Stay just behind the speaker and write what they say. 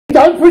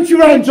Don't put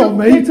your hands on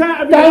me.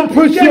 Don't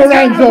put your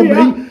hands on me.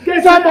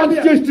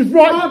 Someone's just as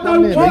right.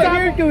 What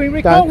are you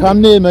doing? Don't come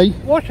near me.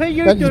 What are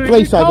you There's doing? the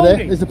police over there.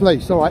 There's the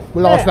police. All right,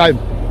 we'll ask them.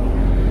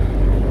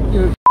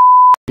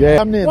 Yeah.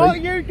 Come near me. What are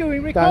you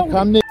doing? Recording? Don't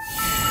come near.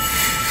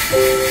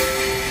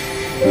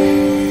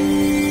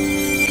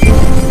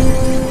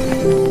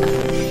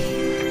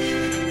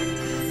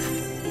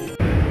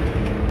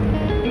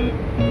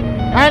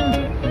 And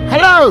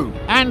hello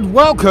and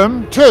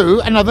welcome to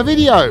another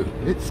video.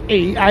 It's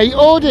EA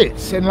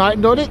Audits,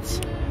 Enlightened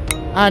Audits,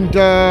 and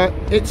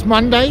it's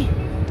Monday,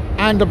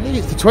 and I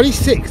believe it's the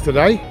 26th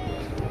today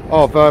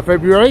of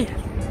February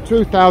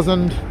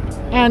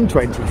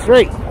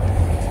 2023.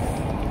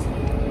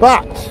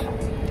 But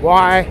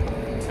why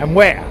and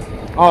where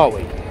are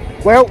we?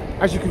 Well,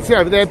 as you can see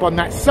over there by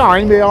that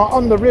sign, we are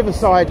on the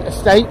Riverside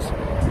estate,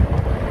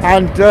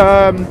 and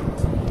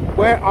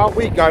where are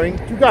we going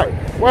to go?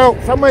 Well,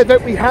 somewhere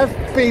that we have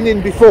been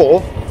in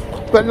before,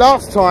 but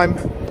last time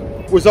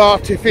was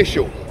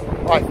artificial,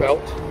 I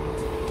felt.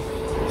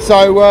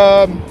 So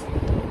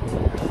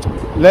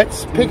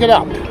let's pick it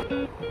up.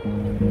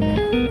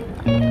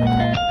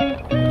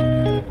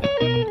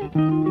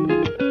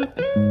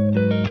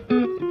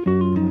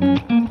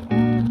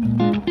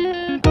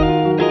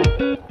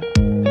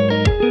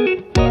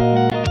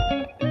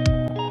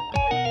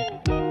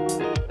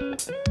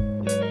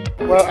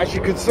 Well, as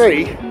you can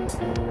see,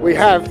 we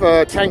have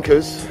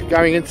tankers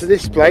going into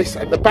this place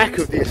at the back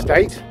of the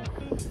estate.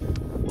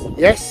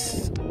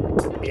 Yes,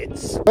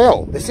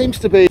 well, there seems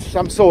to be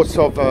some sort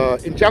of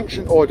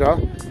injunction order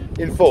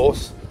in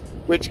force,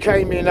 which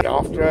came in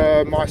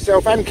after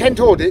myself and Kent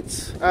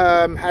Audits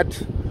had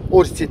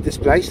audited this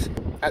place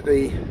at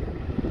the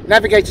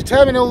Navigator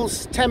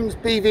Terminals, Thames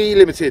BV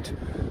Limited,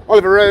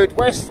 Oliver Road,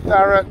 West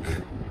Thurrock,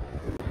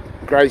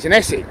 Grays in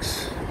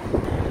Essex.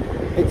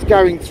 It's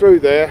going through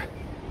there,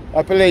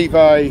 I believe,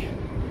 a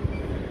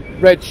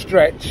red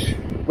stretch,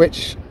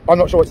 which I'm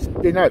not sure what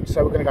it denotes,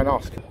 so we're going to go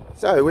and ask.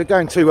 So we're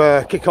going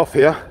to kick off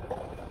here,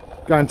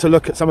 going to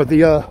look at some of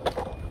the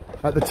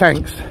at the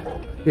tanks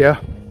here.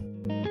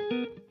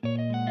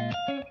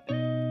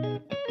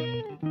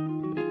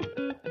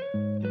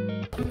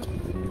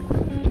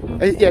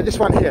 Yeah, this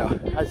one here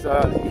has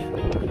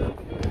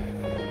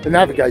the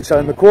navigator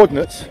and the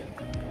coordinates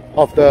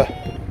of the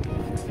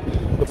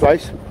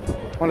place.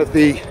 One of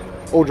the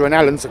Alder and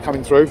Allens are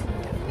coming through.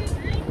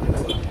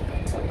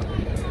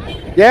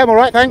 Yeah, I'm all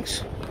right,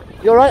 thanks.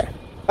 You all right?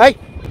 Hey?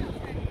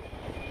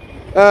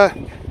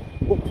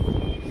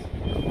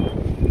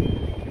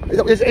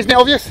 Isn't it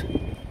obvious?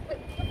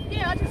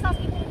 Yeah, I just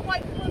asked you,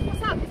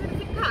 what's up? Is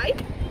everything okay?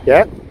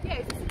 Yeah. Yeah,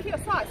 it's a secure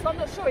site, so I'm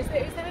not sure. Is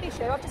there an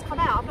issue? I've just come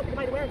out. I've not been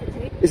made aware of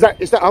it. Is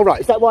that all right?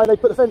 Is that why they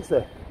put the fence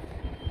there?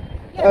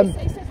 Yeah,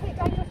 it says here,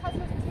 dangerous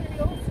hazardous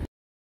materials.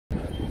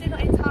 Do not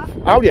enter.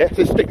 Oh yeah,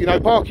 there's strictly no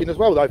parking as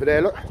well over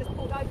there, look. I've just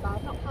pulled over,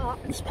 I've not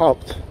parked. It's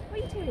parked. What are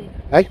you doing?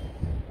 Hey?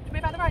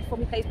 Move out the road for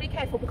me, please. Be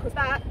careful, because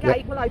that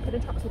gate will open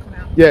and trucks will come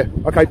out. Yeah,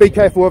 okay, be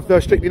careful of the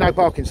strictly no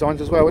parking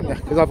signs as well, wouldn't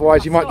you? Because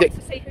otherwise you might get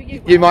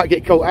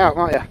caught out,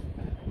 might you?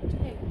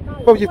 No,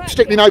 Well, you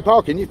strictly no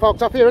parking, you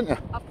parked up here, haven't you?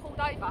 I've pulled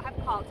over, I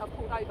haven't parked, I've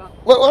pulled over.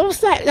 Well, what's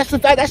that? That's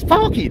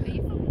parking. Are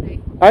you following me?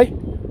 Hey?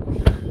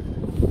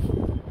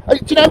 Hey,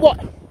 do you know what?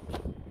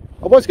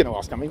 I was going to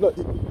ask something. Look,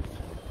 you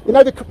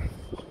know,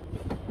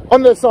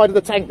 on the side of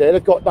the tank there,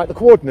 they've got like the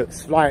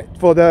coordinates, like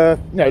for the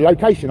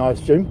location, I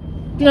assume.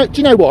 Do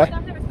you know why?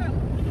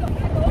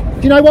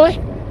 Do you know why?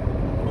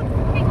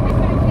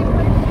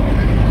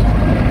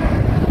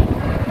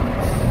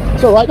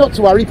 It's all right, not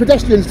to worry.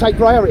 Pedestrians take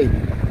priority.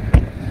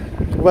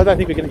 Well, I don't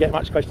think we're going to get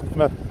much questions from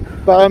her.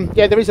 But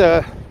yeah, there is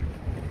a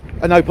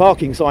no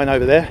parking sign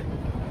over there,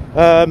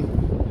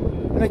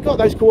 and they've got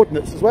those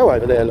coordinates as well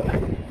over there. Look.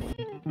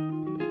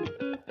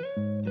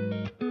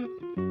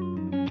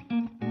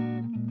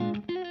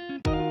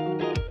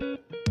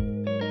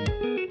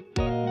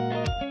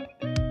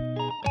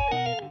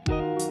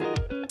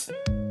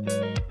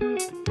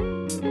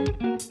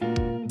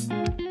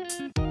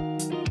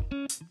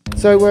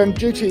 So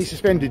duty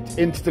suspended,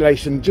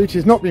 installation duty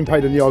has not been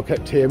paid on the oil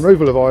kept here,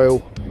 removal of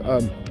oil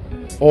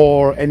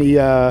or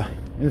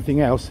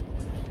anything else.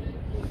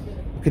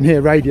 You can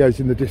hear radios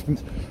in the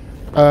distance.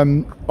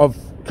 Of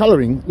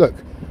colouring, look,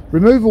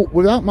 removal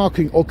without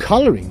marking or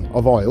colouring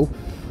of oil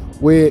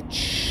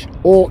which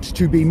ought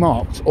to be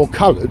marked or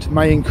coloured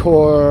may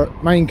incur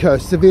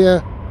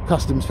severe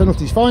customs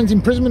penalties, fines,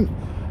 imprisonment,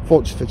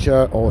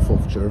 forfeiture or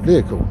forfeiture of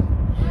vehicle.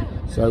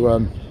 So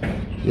we're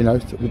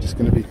just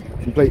going to be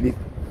completely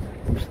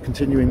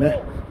continuing there.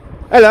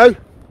 Hello.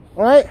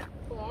 All right.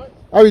 How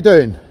are you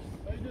doing? How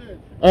you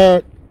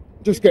doing?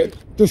 Just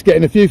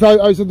getting a few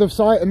photos of the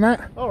site and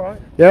that. All right.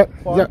 Yeah.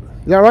 Is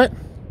that all right?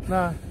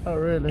 No, not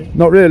really.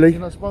 Not really.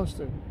 You're not supposed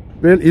to.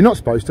 Really? You're not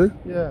supposed to?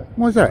 Yeah.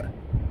 Why is that?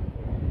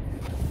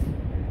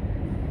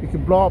 You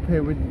can blow up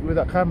here with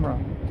that camera.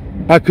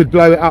 I could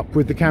blow it up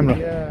with the camera.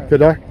 Yeah.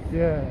 Could I?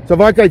 Yeah. So if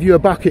I gave you a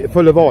bucket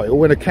full of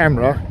oil and a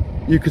camera,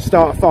 you could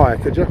start a fire,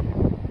 could you?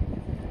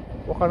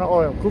 What kind of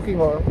oil? Cooking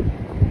oil?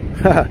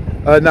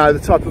 No, the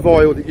type of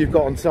oil that you've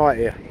got on site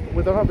here.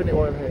 We don't have any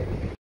oil here.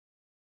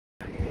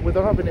 We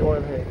don't have any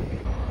oil here.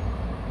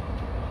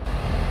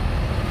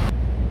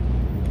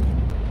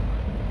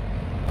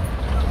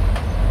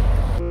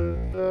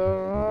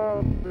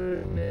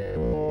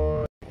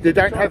 They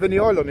don't have any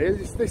oil on here.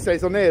 This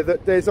says on here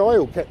that there's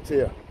oil kept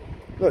here.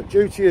 Look,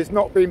 duty has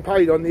not been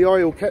paid on the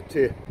oil kept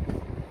here.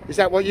 Is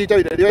that what you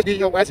do?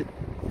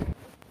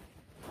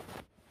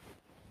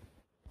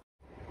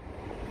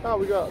 No,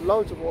 we got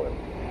loads of oil.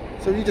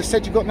 So you just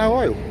said you got no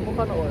oil? What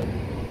kind of oil?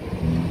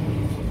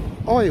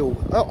 Oil?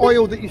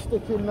 Oil that you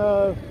stick in...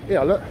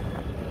 Yeah, look.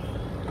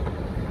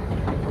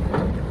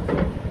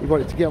 You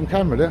want it to get on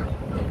camera there?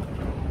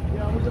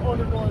 Yeah, we do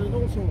olive oil and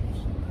all sorts.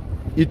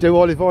 You do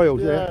olive oil,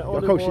 yeah?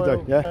 Of course you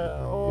do, yeah?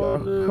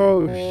 Of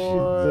course you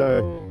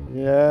do.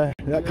 Yeah,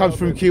 that comes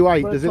from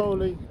Kuwait, does it?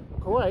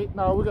 Kuwait?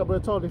 No, we got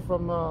Bertolli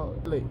from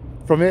Italy.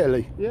 From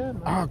Italy? Yeah.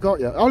 Oh, got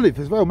you. Olive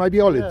as well, maybe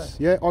olives.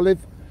 Yeah,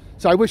 olive.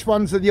 So which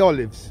ones are the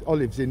olives?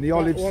 Olives in the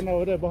olives? That one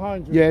over there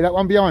behind you. Yeah, that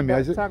one behind me,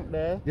 that is it? Tank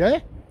there. Yeah?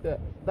 Yeah.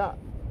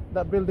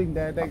 That building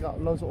there, they got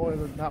loads of oil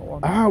in that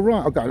one. Oh right,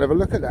 I'll go and have a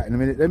look at that in a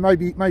minute. Then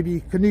maybe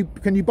can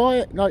you buy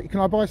it? Like, can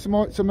I buy some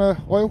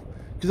oil?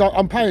 Because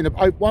I'm paying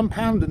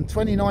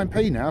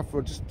 £1.29 now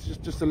for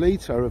just a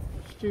litre of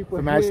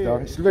from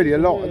Asda. It's really a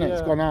lot, isn't it? Yeah.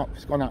 It's gone up.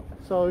 It's gone up.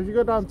 So if you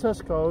go down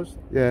Tesco's,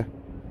 yeah,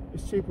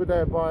 it's cheaper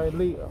there by a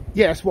litre.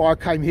 Yeah, that's why I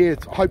came here.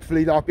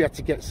 Hopefully I'll be able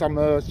to get some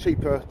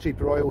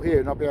cheaper oil here,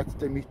 and I'll be able to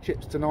do me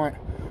chips tonight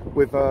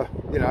with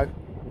you know,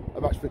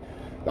 a much.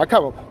 Now,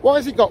 come on. Why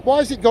has it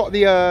got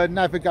the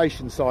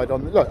navigation side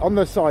on? Look, on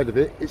the side of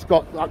it, it's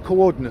got like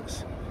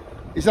coordinates.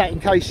 Is that in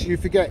case you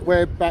forget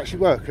whereabouts you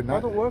work and that?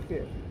 I don't work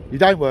here. You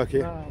don't work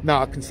here? No. No,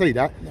 I can see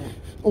that. No.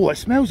 Oh, it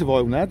smells of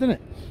oil now, doesn't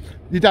it?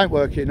 You don't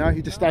work here, no?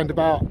 You just stand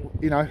about,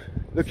 you know,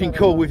 looking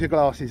cool with your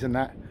glasses and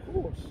that. Of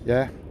course.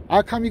 Yeah.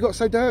 How come you got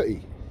so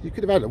dirty? You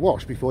could have had a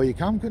wash before you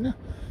come, couldn't you?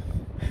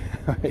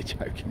 I'm only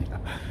joking.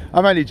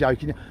 I'm only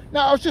joking. No,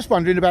 I was just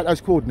wondering about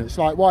those coordinates,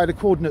 like why the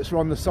coordinates are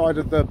on the side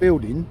of the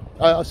building,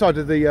 side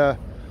of the... you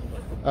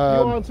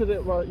answered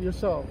it right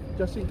yourself,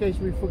 just in case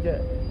we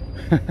forget.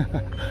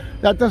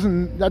 that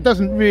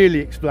doesn't really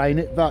explain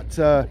it, but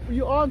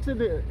you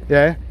answered it.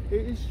 Yeah,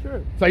 it is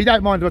true. So you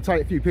don't mind if I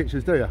take a few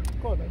pictures, do you?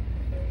 Go on then.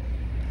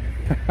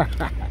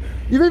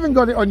 You've even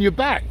got it on your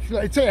back. Go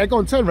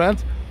on, turn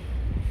around.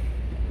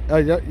 Oh,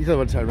 you don't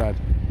want to turn around.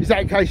 Is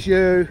that in case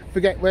you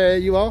forget where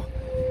you are?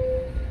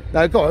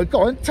 No, go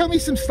on. Tell me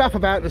some stuff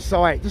about the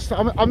site.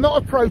 I'm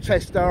not a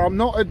protester. I'm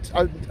not an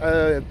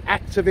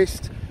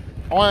activist.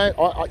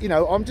 You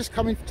know, I'm just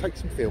coming to take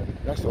some film.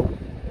 That's all.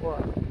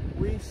 Right.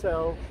 We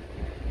sell.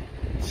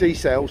 She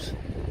sells.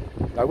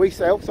 No, we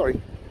sell.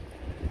 Sorry.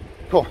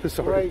 Go on.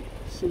 Sorry.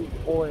 Rapeseed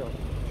oil.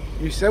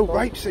 You sell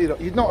rapeseed oil.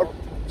 You're not.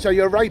 So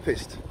you're a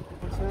rapist.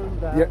 I'm selling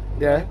that. Yeah.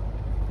 Yeah.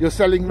 You're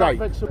selling rape.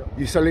 Vegetable.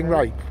 You're selling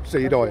rape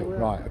seed oil.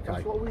 Right. Okay.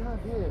 That's what we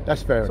have here.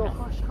 That's fair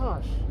enough. So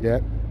hush. Yeah.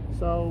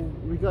 So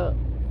we got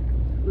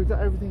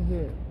everything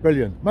here.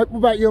 Brilliant. What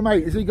about your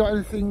mate? Has he got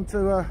anything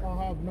to? I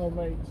have no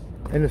mates.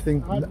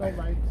 Anything? I have no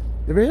mates.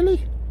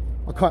 Really?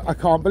 I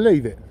can't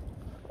believe it.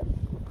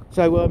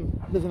 So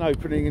there's an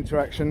opening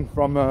interaction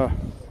from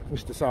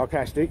Mr.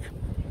 Sarcastic.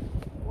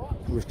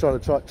 We were trying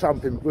to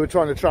trump him. We were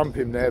trying to trump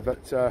him there,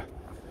 but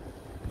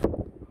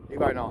he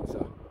won't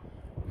answer.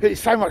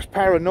 It's so much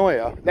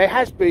paranoia. There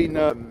has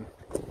been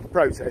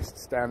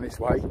protests down this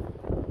way,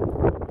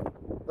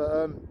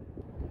 but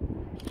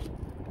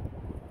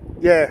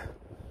yeah,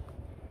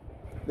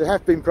 there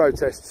have been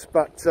protests,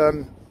 but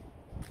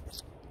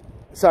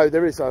so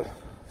there is a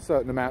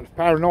certain amount of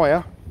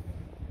paranoia.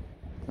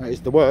 That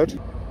is the word.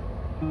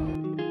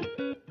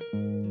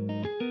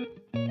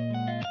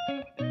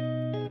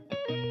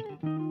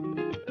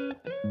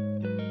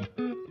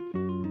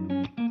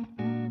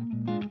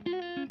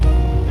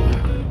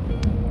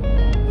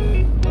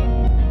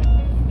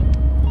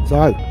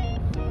 So,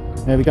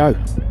 there we go.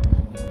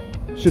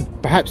 Should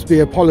perhaps be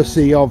a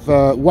policy of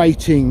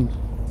waiting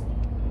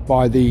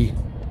by the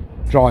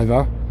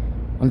driver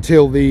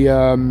until the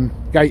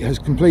gate has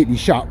completely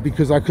shut,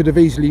 because I could have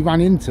easily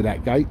run into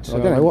that gate. So I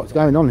don't know what's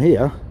going on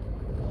here.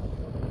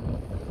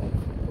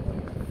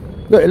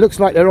 Look, it looks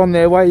like they're on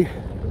their way.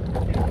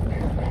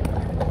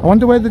 I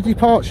wonder where the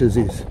departures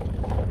is.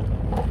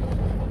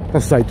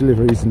 Let's say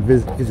deliveries and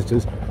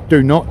visitors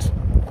do not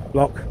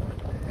block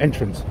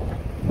entrance.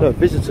 Look,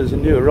 visitors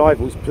and new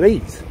arrivals,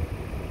 please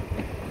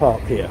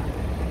park here.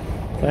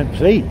 And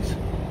please,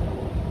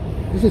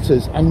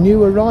 visitors and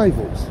new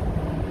arrivals.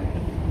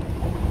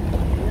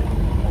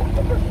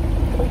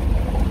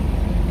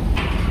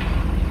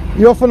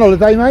 You off on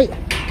holiday, mate?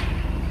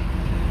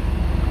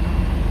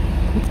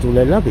 Look at all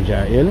their luggage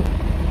out here, look.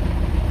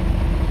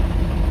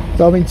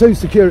 So I mean, two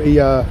security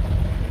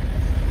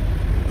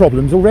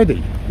problems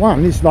already.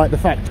 One is like the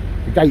fact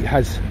the gate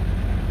has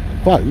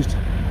closed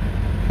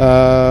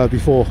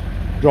before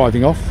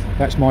driving off.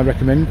 That's my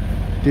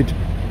recommended.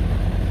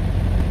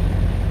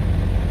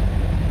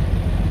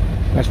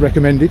 That's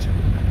recommended.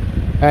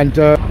 And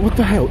what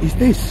the hell is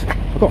this?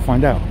 I've got to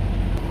find out.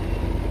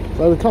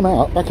 So they come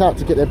out, back out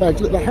to get their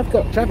bags. Look, they have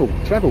got travel.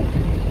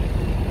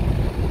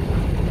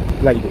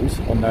 labels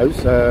on those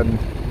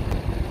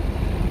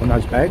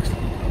bags.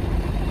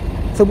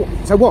 So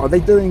what are they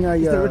doing?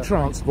 Is there a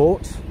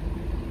transport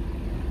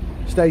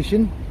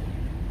station?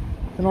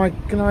 Can I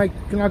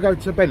go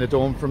to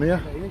Benidorm from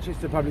here? In the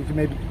interest of the public, you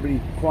may be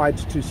required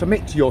to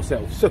submit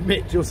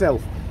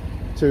yourself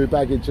to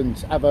baggage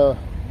and other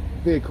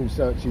vehicle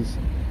searches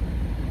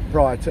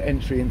prior to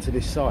entry into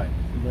this site.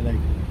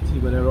 See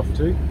where they're off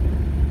to.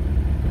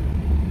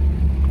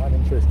 I'm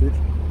interested.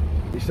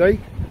 You see,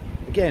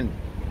 again,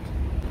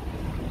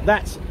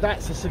 that's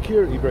a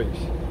security breach.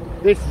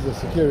 This is a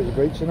security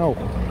breach, and all.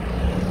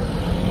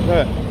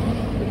 Look,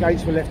 the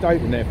gates were left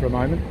open there for a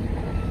moment.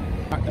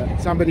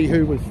 Somebody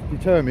who was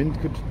determined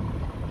could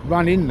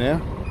run in there.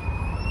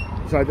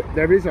 So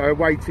there is a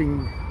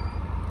waiting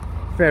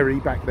ferry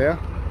back there.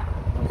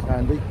 That's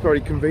handy, very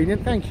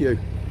convenient. Thank you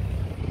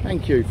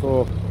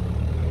for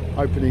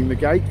opening the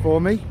gate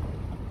for me.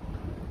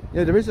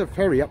 Yeah, there is a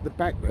ferry up the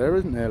back there,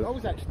 isn't there? I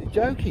was actually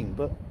joking,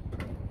 but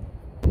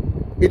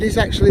it is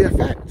actually a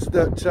fact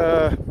that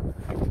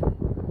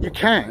you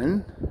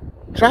can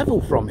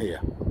travel from here.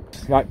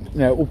 Like, you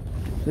know,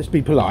 let's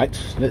be polite.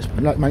 Let's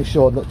make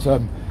sure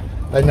that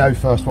they know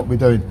first what we're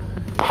doing.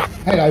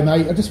 Hello,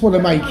 mate. I just want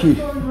to make you.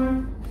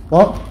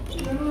 What?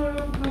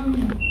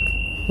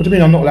 What do you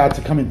mean I'm not allowed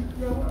to come in?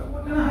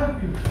 What can I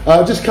help you?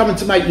 I'm just coming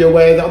to make you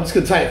aware that I'm just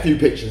going to take a few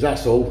pictures.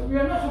 That's all. We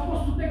are not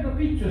supposed to take the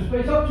pictures, but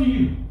it's up to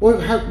you.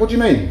 What do you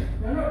mean?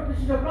 This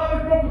is a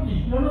private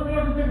property. You're not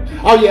allowed to take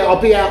pictures. Oh yeah,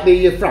 I'll be out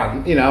the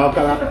front. You know, I'll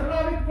go out. This is a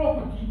private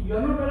property.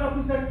 You're not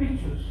allowed to take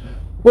pictures.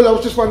 Well, I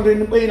was just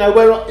wondering, you know,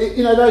 where,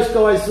 you know, those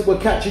guys that were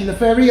catching the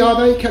ferry, are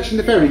they catching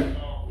the ferry?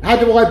 How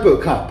do I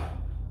book up?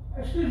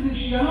 Excuse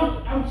me, you're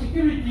not, I'm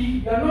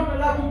security, you're not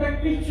allowed to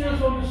take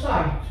pictures on the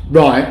site.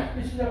 Right.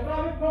 This is a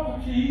private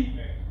property,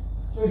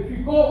 so if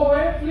you go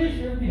away, please,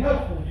 it'll be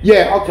helpful.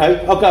 Yeah,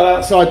 okay, I'll go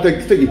outside the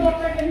thingy. Do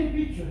not take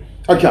any pictures.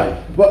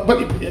 Okay, but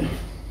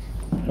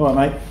all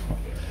right, mate.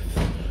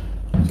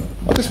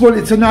 I just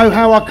wanted to know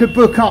how I could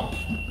book up,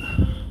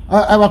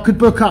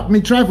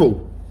 me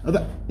travel.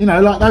 You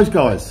know, like those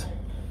guys.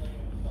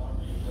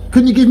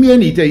 Couldn't you give me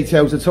any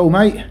details at all,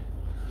 mate?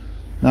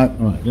 No, all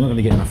right, you're not going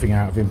to get nothing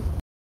out of him.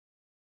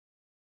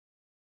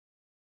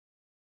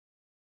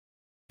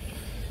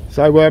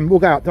 So we'll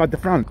go outside the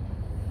front.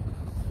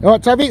 All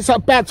right, Toby, it's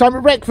about time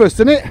for breakfast,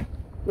 isn't it?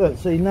 Look,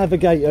 see,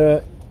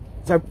 navigator.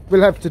 So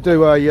we'll have to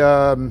do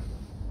a.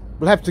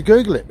 We'll have to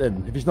Google it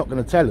then, if he's not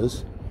going to tell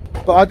us.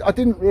 But I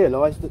didn't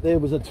realise that there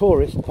was a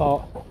tourist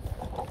part.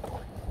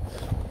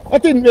 I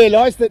didn't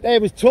realise that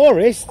there was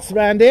tourists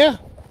around here.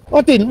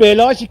 I didn't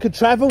realise you could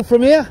travel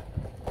from here.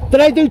 Do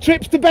they do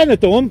trips to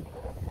Benidorm?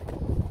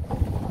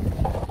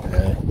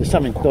 There's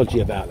something dodgy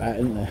about that,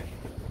 isn't there?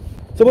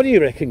 So what do you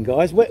reckon,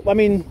 guys? I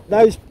mean,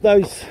 those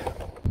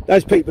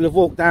people have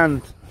walked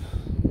down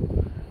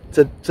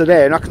to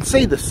there, and I can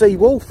see the sea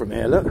wall from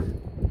here. Look,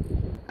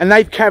 and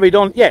they've carried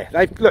on. Yeah,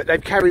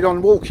 they've carried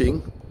on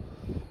walking.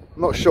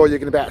 I'm not sure you're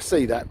going to be able to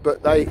see that,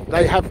 but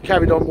they have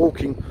carried on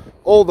walking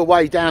all the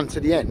way down to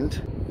the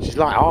end, which is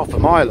like half a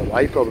mile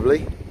away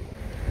probably.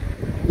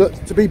 Look,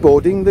 to be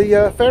boarding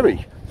the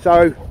ferry.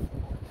 So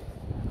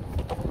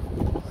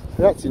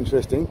that's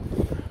interesting.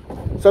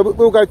 So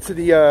we'll go to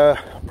the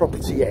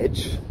property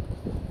edge.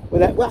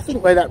 Well, I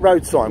think where that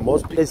road sign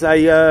was, there's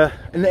an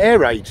air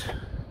raid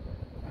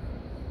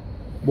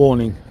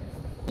warning.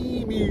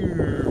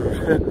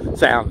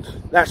 Sound.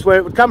 That's where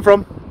it would come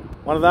from.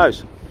 One of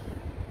those.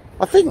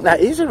 I think that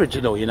is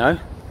original, you know.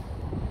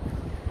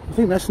 I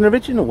think that's an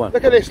original one.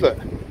 Look at this, look.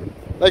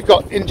 They've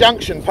got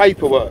injunction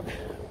paperwork.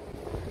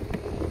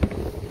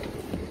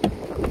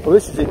 Well,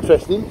 this is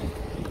interesting.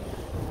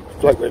 The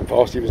bloke went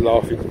past, he was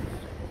laughing.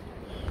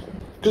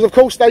 Because of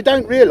course they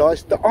don't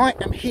realise that I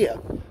am here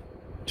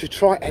to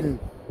try and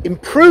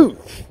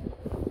improve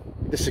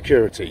the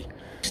security.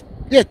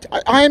 Yeah,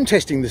 I am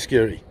testing the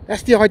security.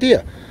 That's the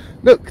idea.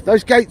 Look,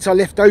 those gates are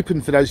left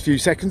open for those few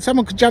seconds.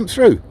 Someone could jump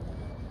through.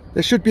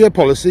 There should be a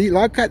policy,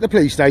 like at the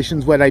police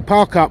stations, where they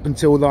park up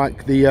until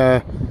like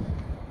the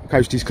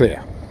coast is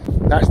clear.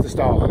 That's the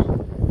start.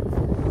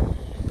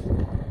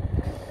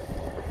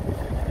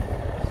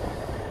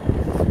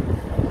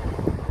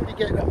 You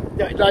get,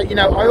 like, you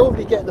know, I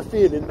already get the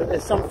feeling that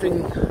there's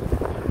something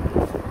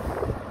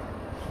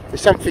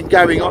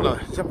going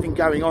on. Something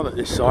going on at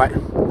this site.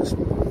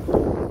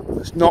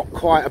 It's not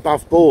quite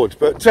above board,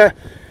 but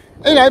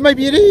you know,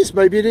 maybe it is.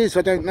 Maybe it is.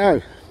 I don't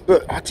know.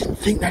 But I didn't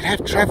think they'd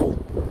have travel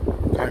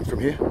going from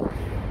here.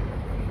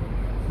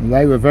 And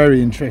they were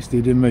very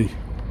interested in me.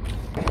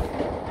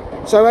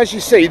 So as you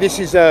see, this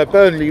is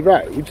Burnley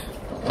Road,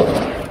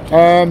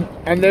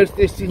 and there's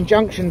this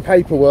injunction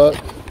paperwork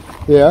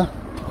here.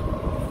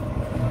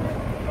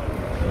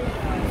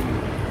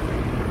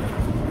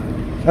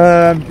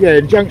 Yeah,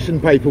 injunction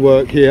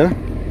paperwork here,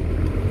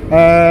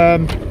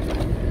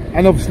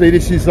 and obviously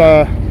this is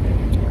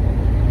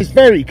it's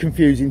very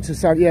confusing to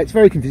some. Yeah, it's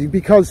very confusing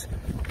because,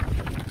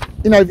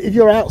 you know, if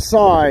you're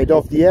outside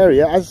of the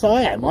area, as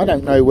I am, I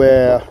don't know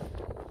where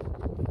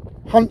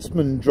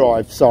Huntsman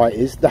Drive site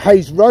is, the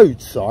Hayes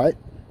Road site,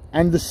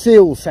 and the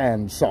Seal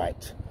Sand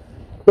site.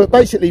 But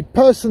basically,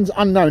 persons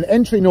unknown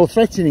entering or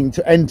threatening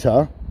to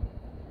enter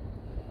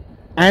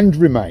and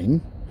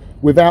remain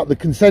without the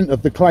consent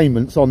of the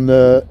claimants on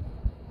the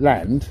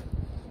land,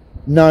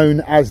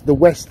 known as the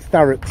West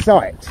Thurrock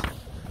site.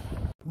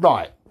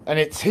 Right, and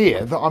it's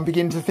here that I'm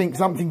beginning to think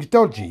something's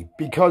dodgy,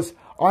 because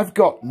I've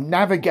got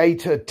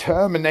Navigator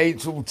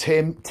Terminator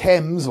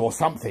Thames or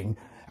something,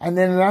 and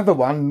then another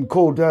one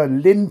called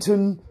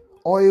Linton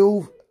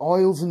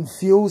Oils and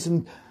Fuels,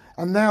 and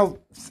now,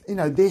 you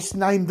know, this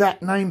name,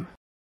 that name.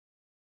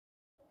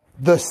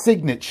 The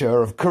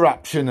signature of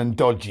corruption and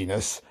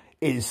dodginess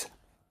is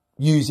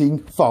using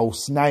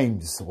false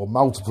names or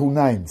multiple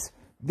names.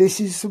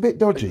 This is a bit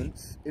dodgy.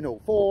 In all,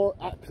 4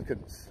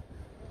 applicants,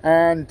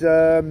 and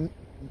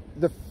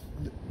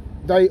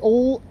they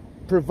all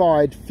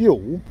provide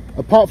fuel,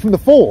 apart from the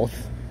 4th,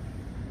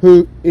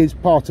 who is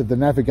part of the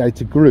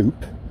Navigator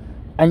group,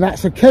 and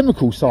that's a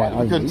chemical site.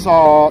 Applicants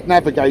are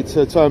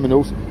Navigator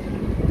Terminals.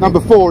 Number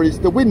 4 is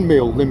the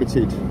Windmill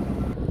Limited.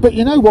 But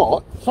you know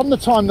what? From the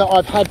time that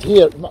I've had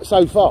here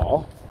so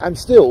far, I'm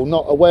still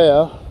not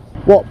aware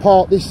what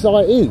part this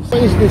site is.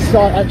 What is this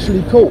site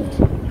actually called?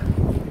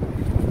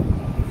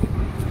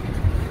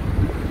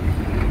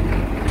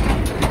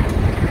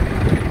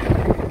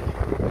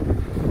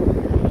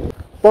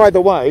 By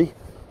the way,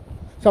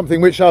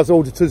 something which us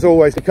auditors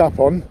always pick up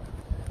on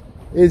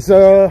is,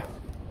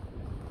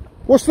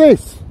 what's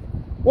this?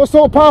 What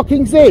sort of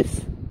parking's this?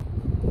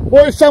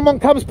 What if someone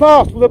comes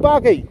past with a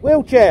buggy,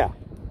 wheelchair?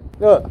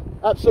 Look,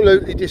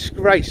 absolutely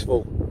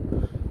disgraceful.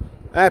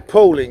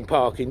 Appalling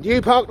parking. Do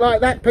you park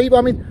like that, people?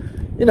 I mean,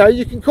 you know,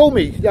 you can call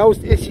me,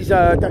 this is,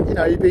 you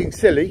know, you're being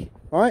silly,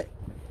 right?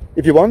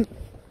 If you want,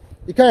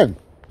 you can.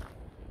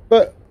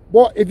 But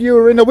what if you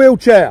were in a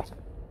wheelchair?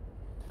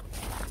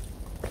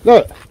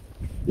 Look,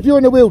 if you're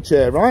in a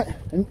wheelchair, right,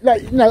 and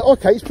like, you know,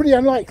 okay, it's pretty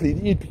unlikely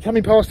that you'd be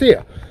coming past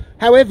here.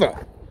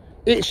 However,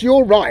 it's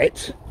your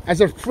right as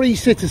a free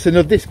citizen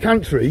of this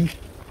country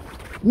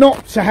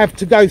not to have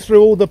to go through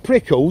all the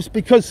prickles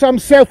because some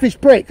selfish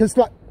prick has,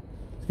 like,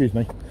 excuse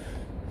me,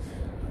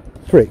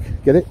 prick,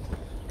 get it?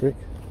 Prick.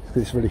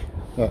 It's really,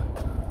 but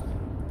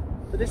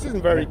this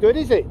isn't very good,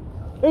 is it?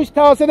 Whose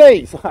cars are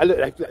these?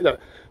 look,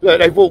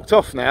 they've walked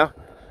off now.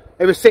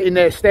 They were sitting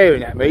there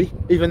staring at me,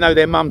 even though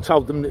their mum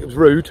told them it was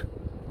rude,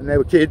 and they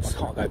were kids. I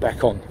can't go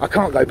back on. I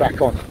can't go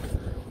back on.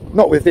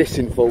 Not with this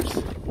in force.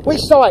 Which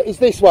site is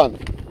this one?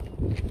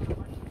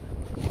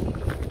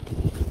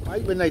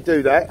 Mate, when they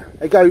do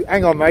that, they go,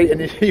 hang on, mate,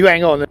 and you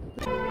hang on.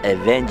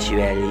 Eventually,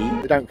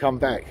 they don't come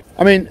back.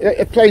 I mean,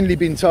 they've plainly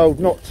been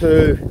told not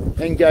to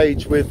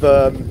engage with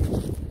the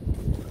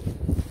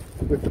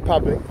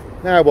public.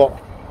 Now what?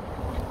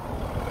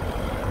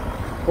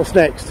 What's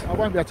next? I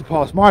won't be able to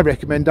pass my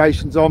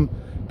recommendations on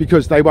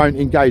because they won't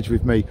engage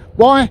with me.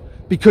 Why?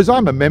 Because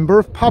I'm a member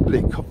of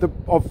public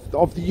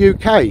of the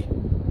UK.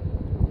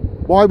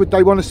 Why would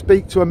they want to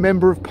speak to a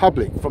member of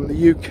public from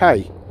the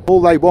UK?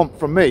 All they want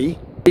from me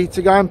is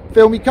to go and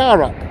fill my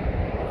car up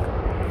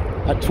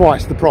at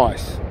twice the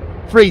price,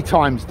 3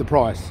 times the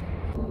price.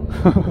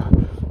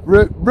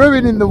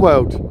 Ruining the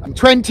world. And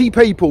 20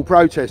 people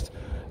protest.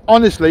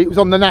 Honestly, it was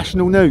on the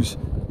national news.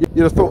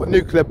 You'd have thought a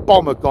nuclear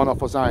bomb had gone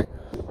off or something.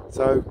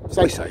 So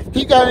stay safe,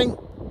 keep going,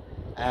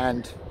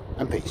 and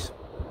peace.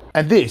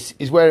 And this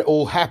is where it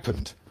all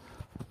happened.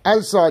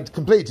 As I'd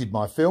completed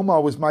my film, I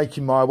was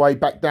making my way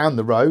back down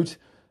the road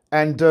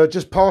and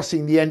just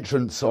passing the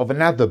entrance of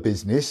another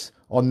business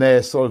on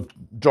their sort of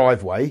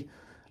driveway,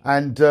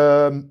 and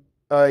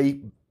a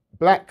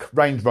black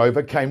Range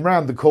Rover came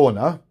round the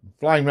corner,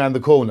 flying round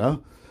the corner,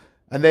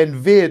 and then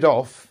veered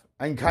off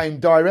and came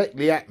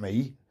directly at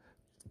me,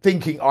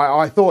 thinking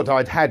I thought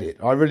I'd had it.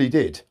 I really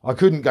did. I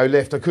couldn't go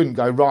left, I couldn't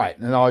go right,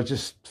 and I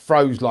just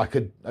froze like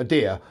a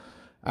deer.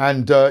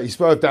 And he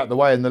swerved out the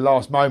way in the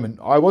last moment.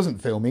 I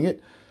wasn't filming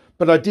it,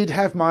 but I did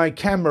have my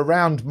camera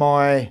round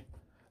my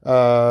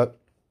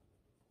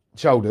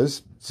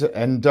shoulders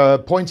and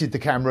pointed the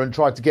camera and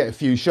tried to get a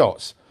few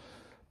shots.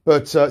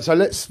 But so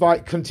let's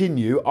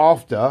continue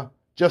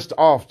just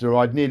after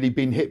I'd nearly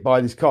been hit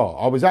by this car.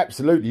 I was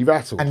absolutely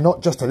rattled and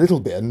not just a little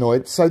bit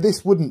annoyed. So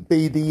this wouldn't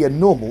be the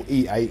normal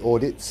EA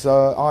audits.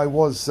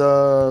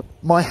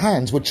 My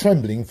hands were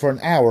trembling for an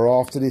hour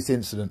after this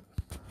incident.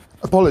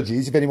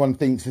 Apologies if anyone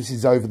thinks this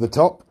is over the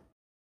top.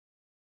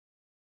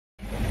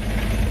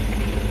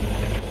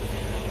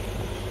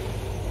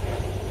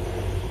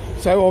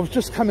 So I was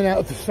just coming out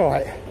of the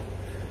site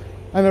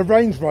and a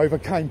Range Rover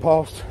came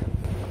past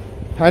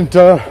and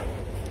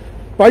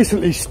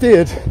basically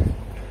steered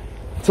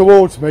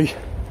towards me,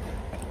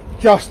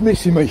 just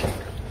missing me.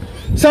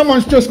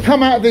 Someone's just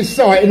come out of this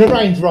site in a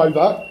Range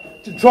Rover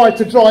to try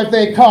to drive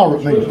their car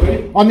at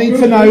me. I need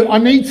to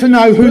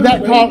know who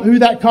that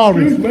car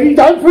is.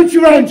 Don't put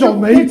your hands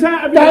on me.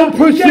 Don't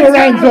put your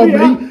hands on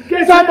me.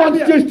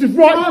 Someone's just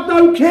right. I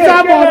don't care.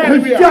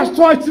 Someone has just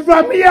tried to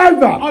run me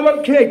over. I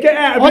don't care. Get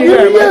out of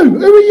here. Who are you?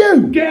 Who are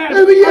you? Get out.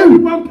 Who are you? Only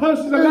one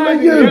person's allowed.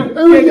 Who are you?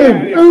 Who are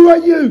you? Who are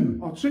you?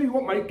 I'll tell you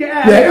what, mate. Get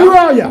out. Yeah. Who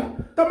are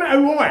you? Don't matter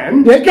who I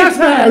am. Yeah. Get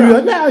out of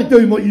here. Now I'm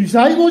doing what you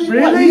say.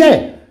 Really?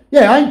 Yeah.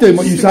 Yeah, I ain't doing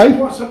what you say.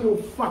 What's up your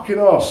fucking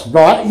arse?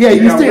 Right, yeah,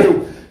 you I still.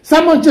 will.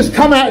 Someone just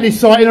come out of this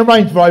site in a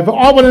Range Rover.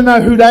 I want to know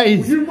who that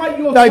is. You wait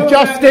your They've turn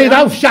just out steered. there.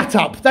 Oh, shut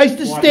up. They've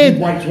just steered.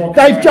 They've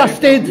They've just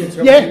steered.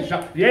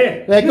 Yeah.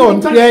 Yeah. Yeah, go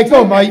on. Yeah,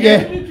 go on, mate.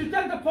 Yeah. You need to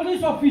tell the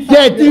police officer.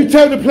 Yeah, you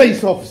tell the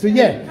police officer.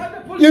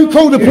 Yeah. You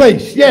call the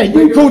police. Yeah,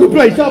 you call the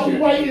police. I'll be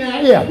waiting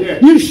out here. Yeah.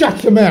 You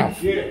shut your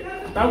mouth. Yeah.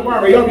 Don't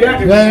worry, I'll be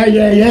active.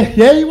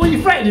 Yeah. What are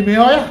you threatening me,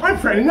 are you? I'm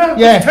threatening that.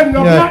 Yeah. I'm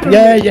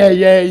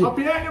Yeah, I'll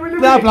be active in a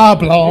Blah, minute. blah,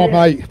 blah,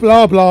 mate.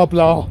 Blah, blah,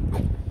 blah.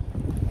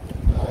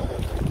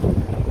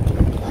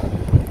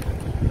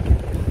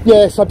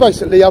 Yeah, so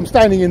basically I'm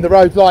standing in the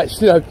road lights,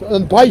 you know,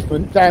 on the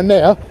pavement down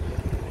there,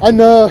 and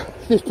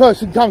this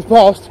person comes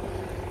past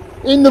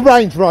in the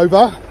Range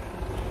Rover,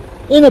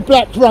 in a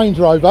black Range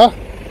Rover,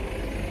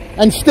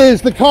 and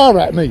steers the car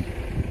at me.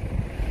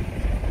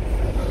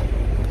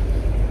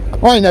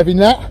 I ain't having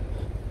that.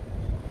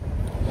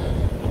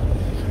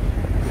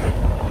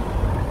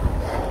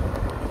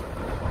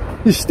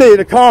 You steer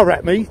the car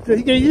at me.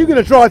 You're going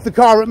to drive the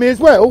car at me as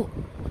well,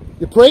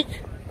 you prick.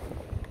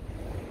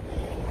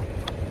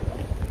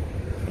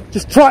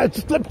 Just try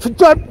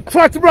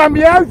to run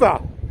me over.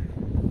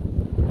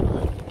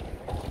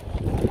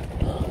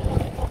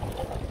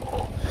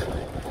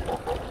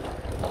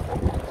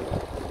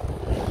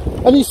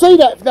 And you see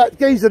that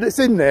geezer that's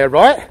in there,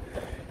 right?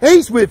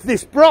 He's with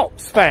this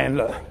Brox fan,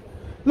 look.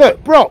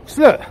 Look, Brox,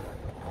 look.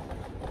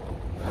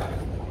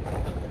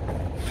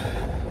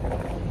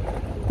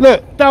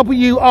 Look,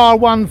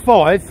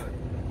 WR15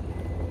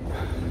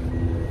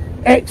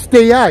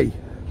 XDA.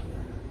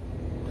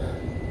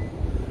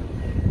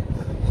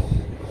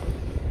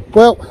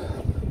 Well,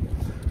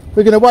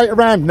 we're going to wait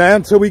around now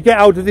until we get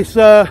hold of this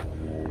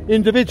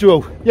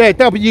individual. Yeah,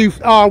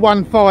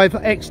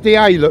 WR15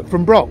 XDA, look,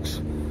 from Brox.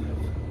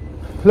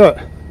 Look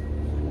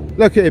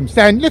at him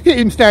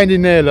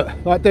standing there, look,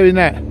 like doing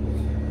that.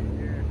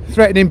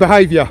 Threatening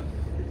behaviour.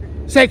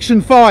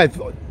 Section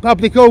 5,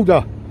 public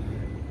order.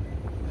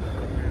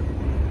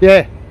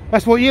 Yeah,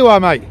 that's what you are,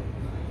 mate.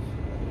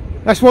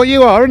 That's what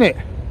you are, isn't it?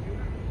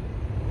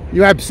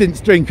 You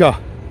absinthe drinker.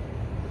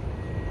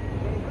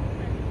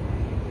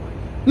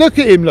 Look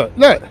at him, look.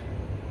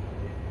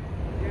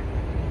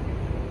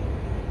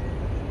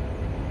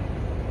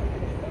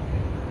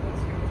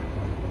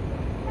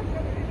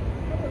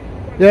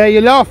 Yeah,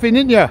 you're laughing,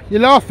 aren't you? You're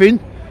laughing.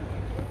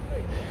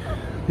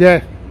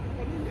 Yeah.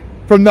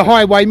 From the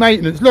highway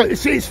maintenance. Look,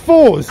 it's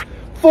fours.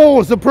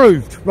 Fours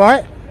approved,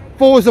 right?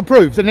 Fours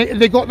approved. And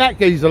they got that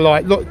geezer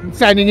like, look,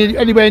 standing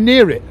anywhere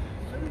near it.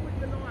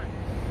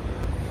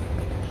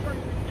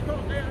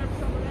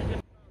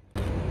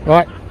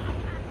 Right.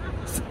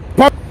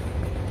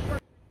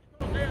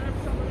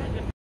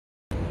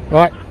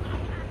 Right.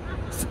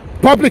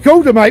 Public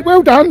order, mate.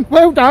 Well done,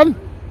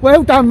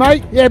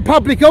 mate. Yeah,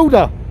 public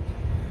order.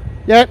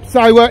 Yep,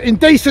 so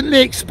indecently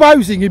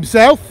exposing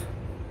himself.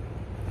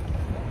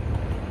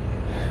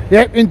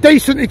 Yep,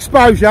 indecent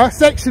exposure,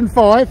 section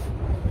 5.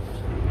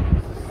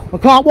 I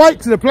can't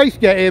wait till the police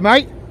get here,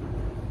 mate.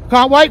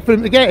 Can't wait for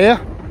them to get here.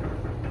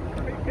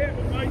 Be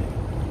careful, mate.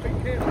 Be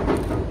careful.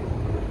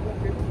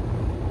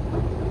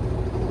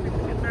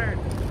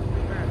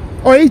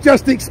 Oh, he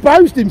just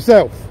exposed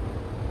himself.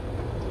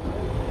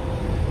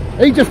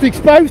 He just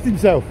exposed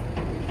himself.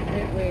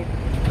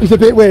 He's a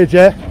bit weird,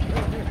 yeah?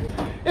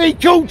 He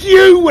called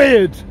you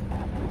weird.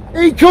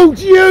 He called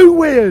you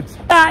weird.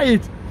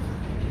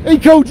 He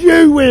called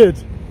you weird.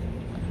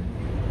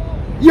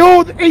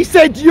 He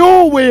said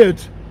you're weird.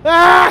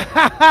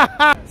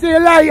 See you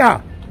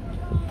later.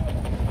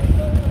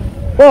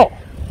 What?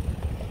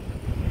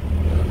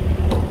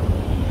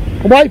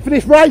 I'm waiting for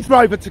this Range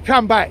Rover to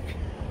come back.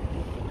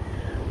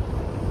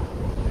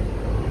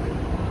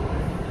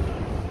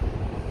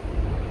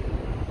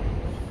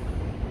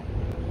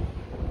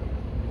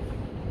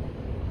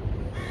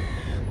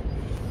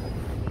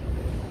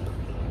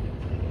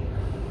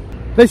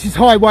 This is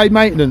highway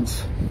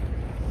maintenance.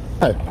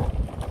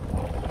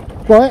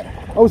 Right,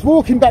 I was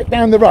walking back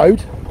down the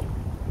road,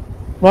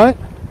 right,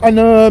 and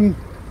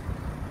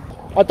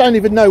I don't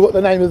even know what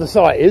the name of the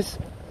site is.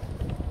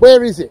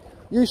 Where is it?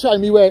 You show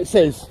me where it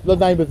says the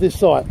name of this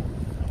site,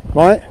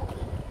 right?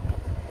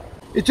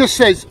 It just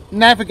says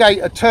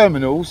Navigator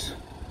Terminals.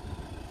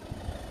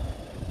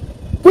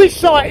 Which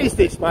site is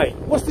this, mate?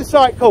 What's the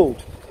site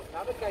called?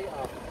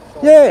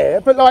 Yeah,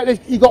 but like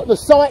you've got the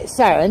site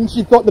Sands,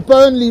 you've got the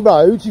Burnley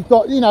Road, you've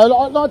got, you know,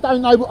 like,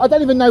 I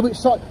don't even know which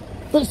site.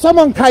 But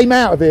someone came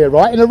out of here,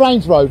 right, in a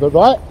Range Rover,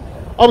 right?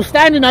 I was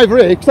standing over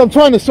here because I'm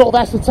trying to sort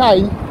of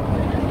ascertain,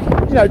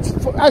 you know,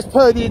 as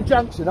per the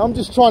injunction, I'm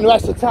just trying to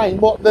ascertain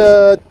what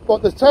the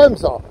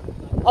terms are.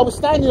 I was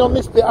standing on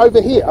this bit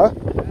over here,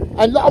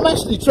 and I'm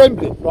actually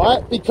trembling,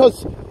 right,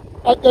 because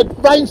a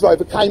Range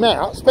Rover came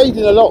out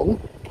speeding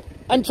along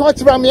and tried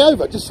to run me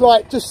over, just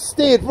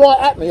steered right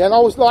at me, and I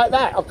was like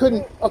that. I'd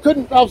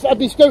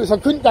be scootless, I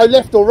couldn't go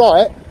left or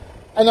right,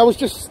 and I was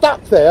just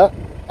stuck there,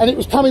 and it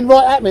was coming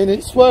right at me, and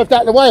it swerved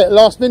out of the way at the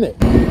last minute.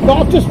 But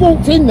I've just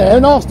walked in there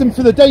and asked them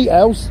for the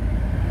details,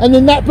 And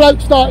then that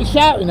bloke started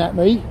shouting at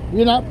me,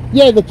 you know,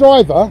 yeah, the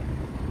driver,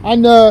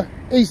 and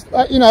he's,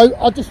 you know,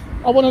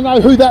 I want to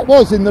know who that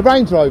was in the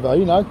Range Rover,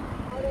 you know.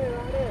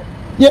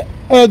 Yeah,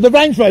 the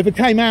Range Rover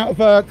came out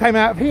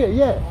of here,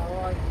 yeah.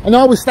 And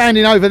I was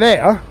standing over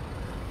there.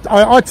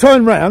 I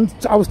turned round,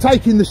 I was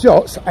taking the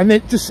shots, and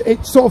it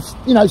sort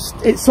of, you know,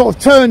 it sort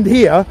of turned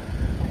here.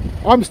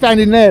 I'm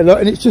standing there, look,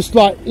 and it's just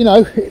like, you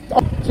know,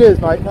 cheers,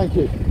 mate, thank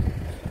you.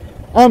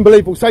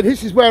 Unbelievable. So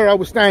this is where I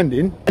was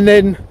standing, and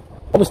then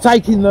I was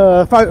taking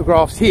the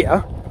photographs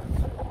here,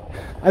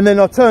 and then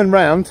I turned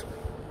round.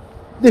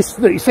 This,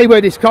 look, you see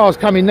where this car's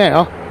coming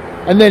now,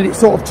 and then it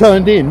sort of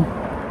turned in,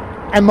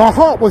 and my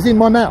heart was in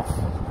my mouth.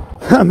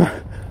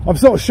 I'm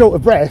sort of short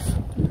of breath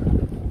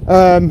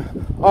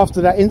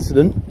after that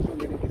incident.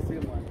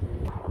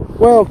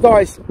 Well,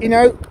 guys, you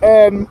know,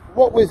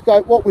 what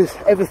was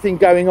everything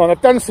going on?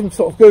 I've done some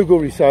sort of Google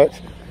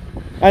research,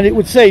 and it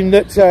would seem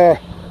that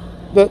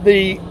that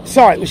the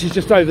site, which is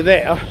just over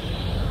there,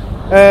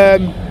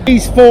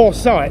 these 4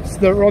 sites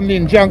that are on the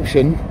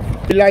injunction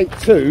relate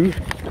to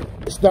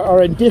that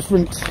are in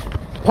different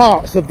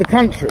parts of the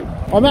country.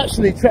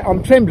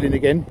 I'm trembling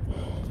again.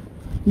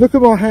 Look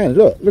at my hand,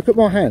 look at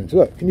my hand,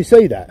 look, can you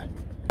see that?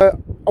 I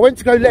went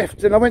to go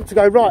left and I went to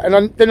go right,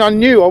 and then I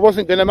knew I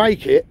wasn't going to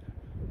make it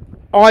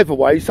either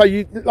way, so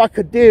you, like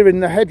a deer in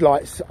the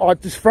headlights, I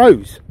just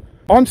froze.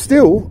 I'm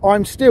still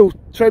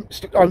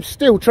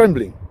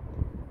trembling.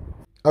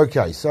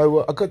 Okay,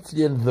 so I got to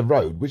the end of the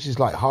road, which is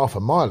like half a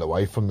mile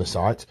away from the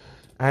site,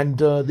 and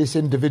this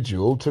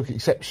individual took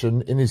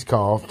exception in his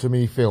car to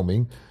me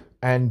filming,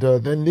 and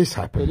then this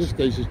happened. So this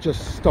geezer's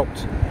just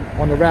stopped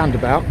on a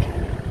roundabout.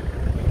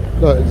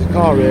 Look, there's a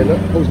car here, look,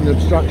 causing an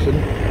obstruction.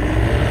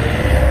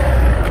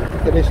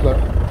 Look at this, look.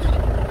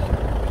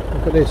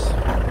 Look at this.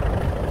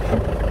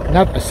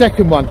 Now, a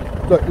second one.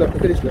 Look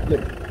at this, look,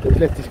 he's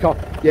left his car.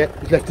 Yeah,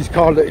 he's left his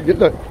car, look,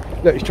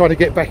 he's trying to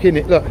get back in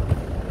it, look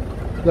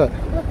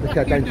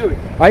how dangerous.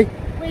 Hey?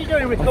 What are you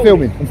doing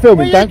recording? I'm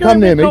filming, don't come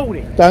near me.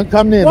 Don't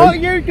come near me. What are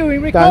you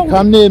doing recording? Don't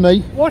come near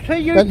me. What are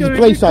you doing There's the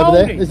police over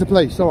there, there's the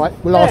police, alright,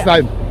 we'll ask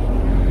them.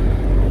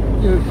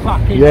 You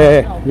fucking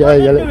yeah, you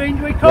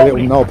little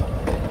knob.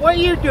 What are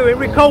you doing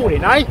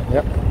recording, eh?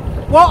 Yep.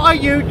 What are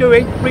you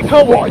doing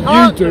recording? What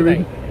are you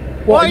doing?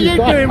 What are you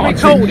doing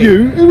recording?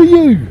 You? Who are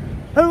you?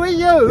 Who are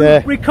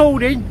you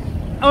recording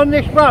on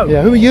this road?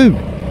 Yeah, who are you?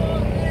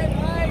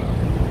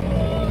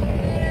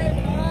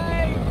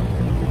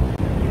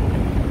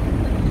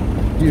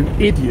 You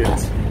idiot.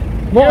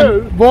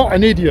 What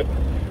an idiot.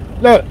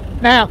 Look,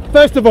 now,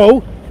 first of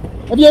all,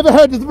 have you ever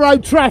heard of the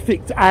Road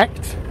Traffic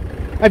Act?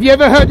 Have you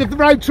ever heard of the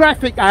Road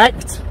Traffic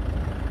Act?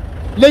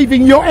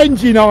 Leaving your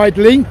engine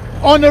idling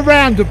on a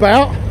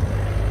roundabout,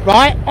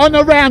 right? On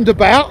a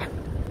roundabout,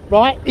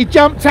 right? He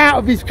jumped out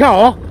of his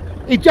car.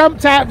 He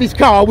jumped out of his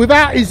car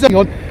without his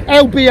on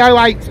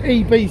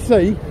LB08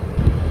 EBC.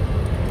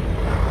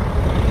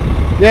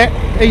 Yeah,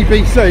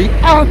 EBC.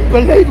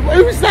 Unbelievable.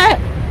 Who's that?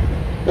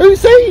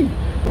 Who's he?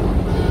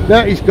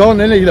 Look, he's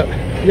gone, isn't he? Look.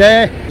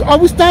 Yeah, I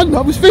was done.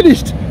 I was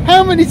finished.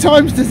 How many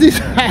times does this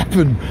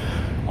happen?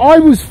 I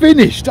was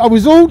finished. I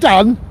was all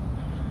done.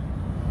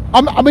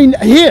 I mean,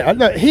 here,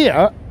 look,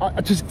 here,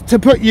 just to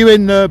put you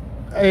in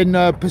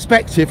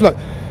perspective, look,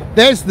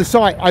 there's the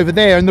site over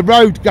there, and the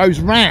road goes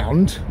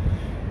round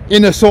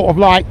in a sort of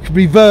like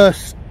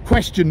reverse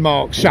question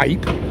mark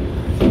shape.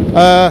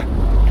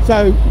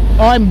 So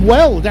I'm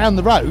well down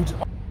the road.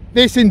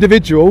 This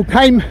individual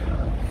came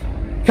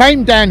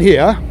down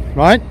here,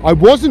 right? I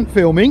wasn't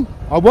filming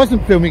at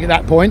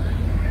that point.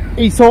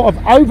 He sort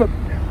of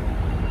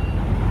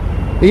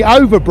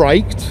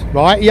overbraked,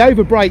 right? He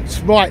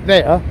overbraked right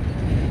there,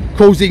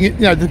 causing, you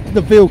know,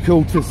 the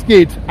vehicle to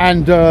skid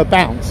and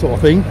bounce, sort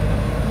of thing.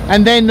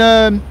 And then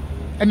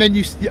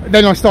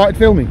I started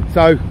filming.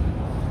 So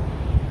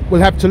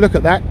we'll have to look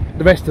at that,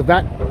 the rest of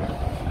that.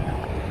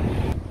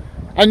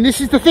 And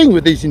this is the thing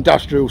with these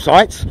industrial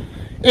sites,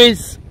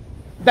 is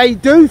they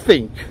do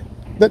think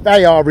that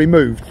they are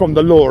removed from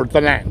the law of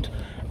the land,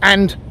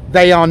 and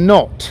they are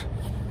not.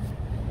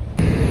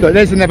 Look,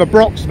 there's another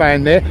Brox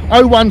van there,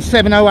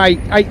 01708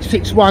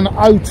 861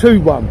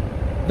 021.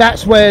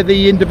 That's where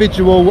the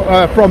individual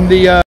from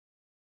the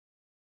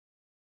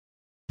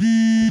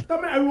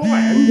Don't matter who I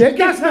am. yeah,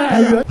 gas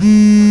matter.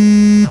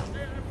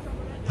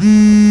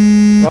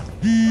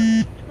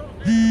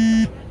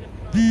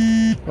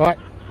 Right.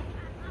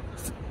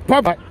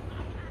 Public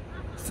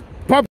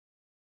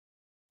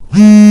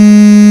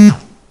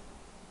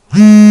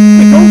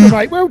order,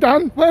 mate.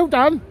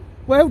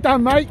 Well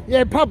done, mate.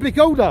 Yeah, public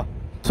order.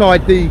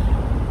 Inside the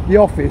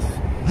office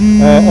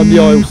on the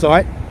oil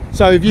site.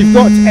 So if you've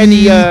got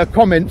any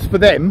comments for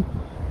them,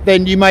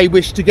 then you may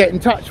wish to get in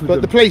touch with them.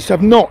 But the police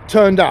have not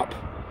turned up,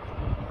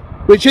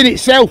 which in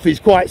itself is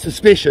quite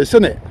suspicious,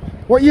 isn't it?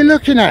 What are you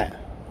looking at?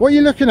 What are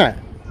you looking at?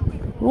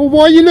 Well,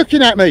 why are you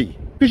looking at me?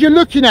 Because you're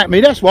looking at me,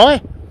 that's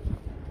why.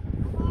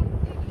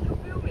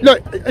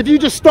 Look, have you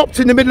just stopped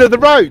in the middle of the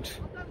road?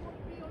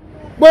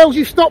 Well,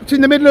 you stopped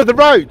in the middle of the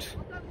road.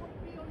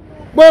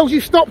 Well,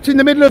 you stopped in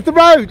the middle of the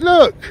road,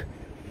 look.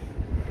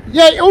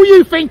 Yeah, all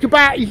you think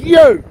about is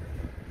you.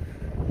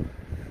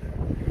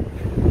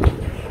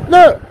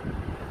 Look.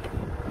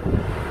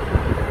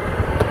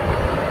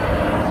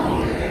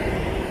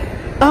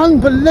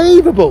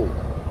 Unbelievable.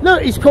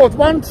 Look, it's called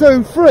 1,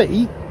 2,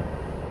 3.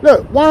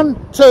 Look,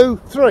 1,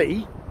 2,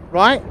 3,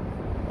 right?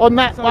 On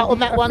that, so on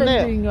that one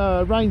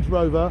there. Range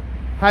Rover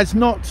has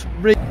not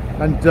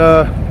and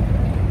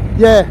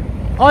yeah,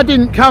 I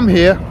didn't come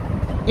here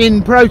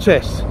in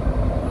protest.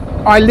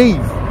 I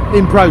leave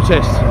in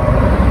protest.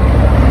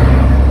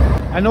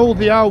 And all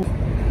the old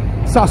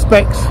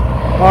suspects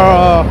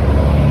are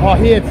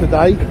here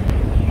today.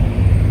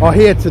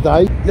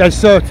 There's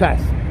Surtas.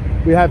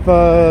 We have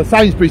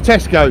Sainsbury's,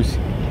 Tesco's.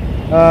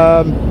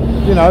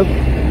 You know,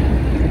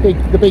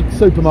 the big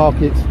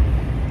supermarkets.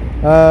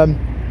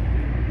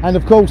 And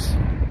of course,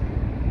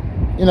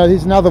 you know,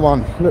 there's another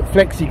one. Look,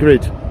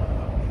 FlexiGrid.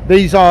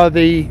 These are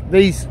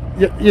these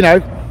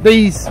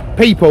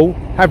people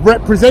have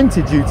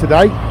represented you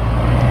today.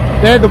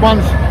 They're the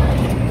ones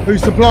who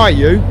supply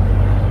you,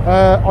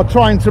 are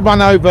trying to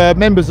run over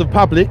members of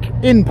public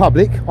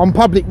on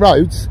public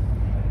roads,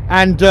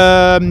 and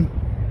then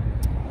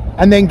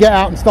get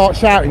out and start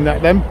shouting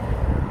at them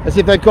as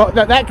if they've got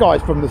that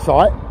guy's from the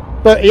site,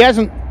 but he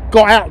hasn't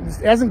got out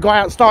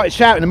and started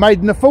shouting and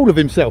made a fool of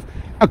himself.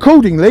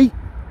 Accordingly,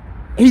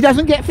 he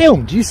doesn't get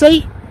filmed. You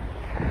see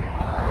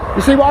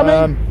what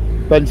I mean?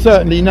 But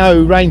certainly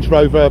no Range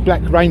Rover,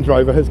 black Range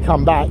Rover, has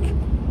come back.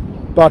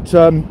 But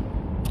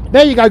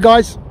there you go,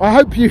 guys. I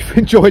hope you've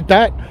enjoyed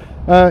that.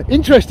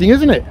 Interesting,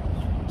 isn't it?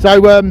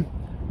 So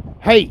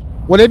hey,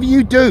 whatever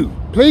you do,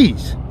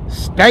 please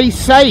stay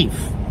safe.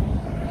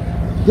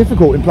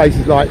 Difficult in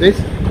places like this.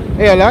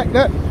 Here,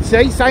 look,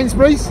 see,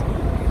 Sainsbury's,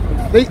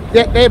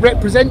 they're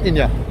representing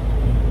you.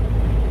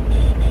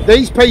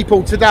 These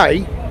people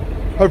today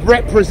have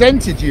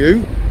represented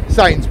you,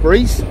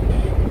 Sainsbury's,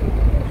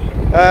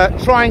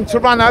 trying to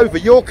run over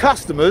your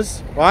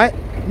customers, right?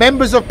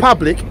 Members of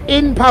public,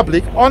 in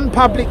public, on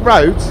public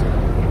roads,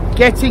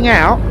 getting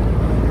out.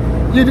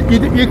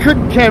 You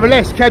couldn't care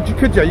less, could you?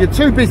 You're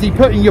too busy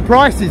putting your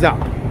prices up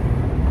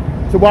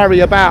to worry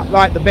about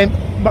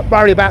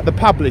the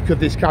public of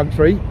this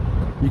country.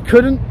 You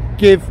couldn't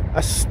give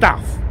a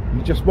stuff.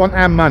 You just want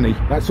our money,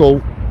 that's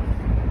all.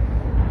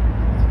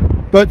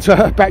 But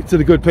back to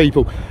the good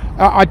people.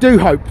 I do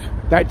hope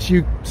that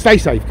you stay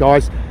safe,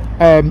 guys.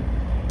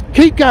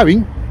 Keep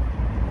going.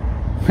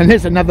 And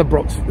there's another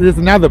Brox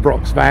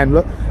van.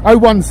 Look,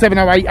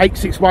 01708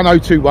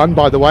 861 021.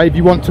 By the way, if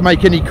you want to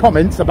make any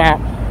comments about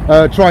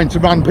trying to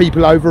run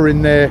people over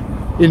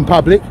in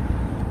public.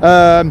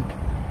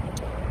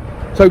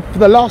 So for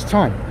the last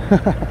time,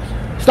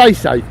 stay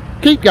safe.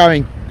 Keep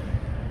going.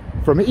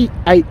 From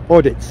E8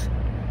 Audits,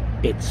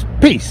 it's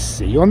peace.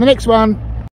 See you on the next one.